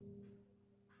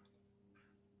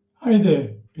Hi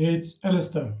there, it's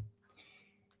Alistair.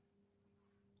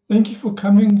 Thank you for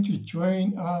coming to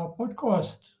join our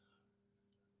podcast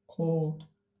called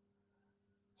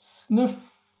Sniff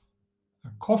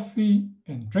the Coffee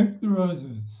and Drink the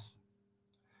Roses.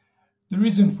 The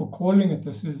reason for calling it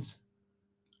this is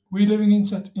we're living in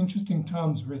such interesting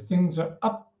times where things are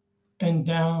up and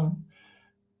down.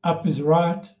 Up is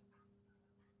right,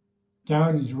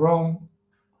 down is wrong,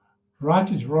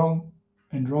 right is wrong,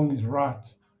 and wrong is right.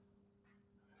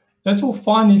 That's all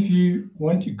fine if you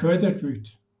want to go that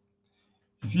route.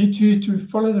 If you choose to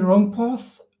follow the wrong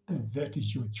path, that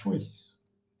is your choice.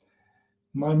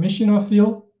 My mission, I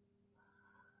feel,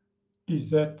 is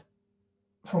that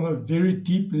from a very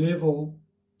deep level,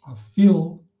 I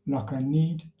feel like I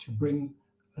need to bring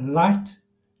light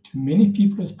to many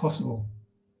people as possible.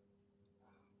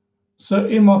 So,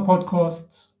 in my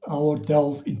podcasts, I will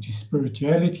delve into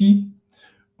spirituality,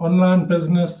 online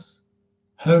business,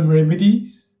 home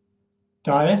remedies,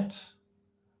 diet,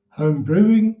 home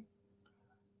brewing,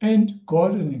 and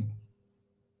gardening.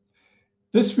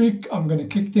 This week, I'm going to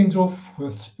kick things off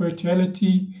with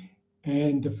spirituality,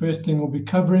 and the first thing we'll be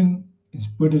covering is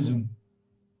Buddhism.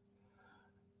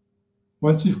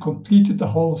 Once we've completed the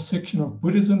whole section of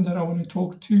Buddhism that I want to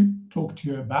talk to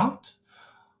you about,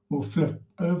 we'll flip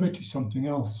over to something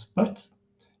else. But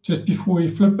just before we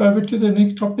flip over to the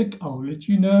next topic, I'll let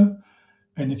you know.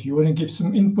 And if you want to give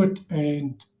some input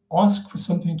and ask for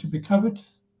something to be covered,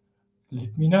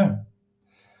 let me know.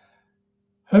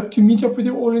 Hope to meet up with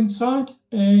you all inside.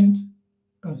 And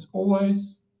as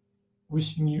always,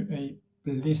 wishing you a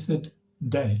blessed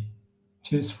day.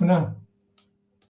 Cheers for now.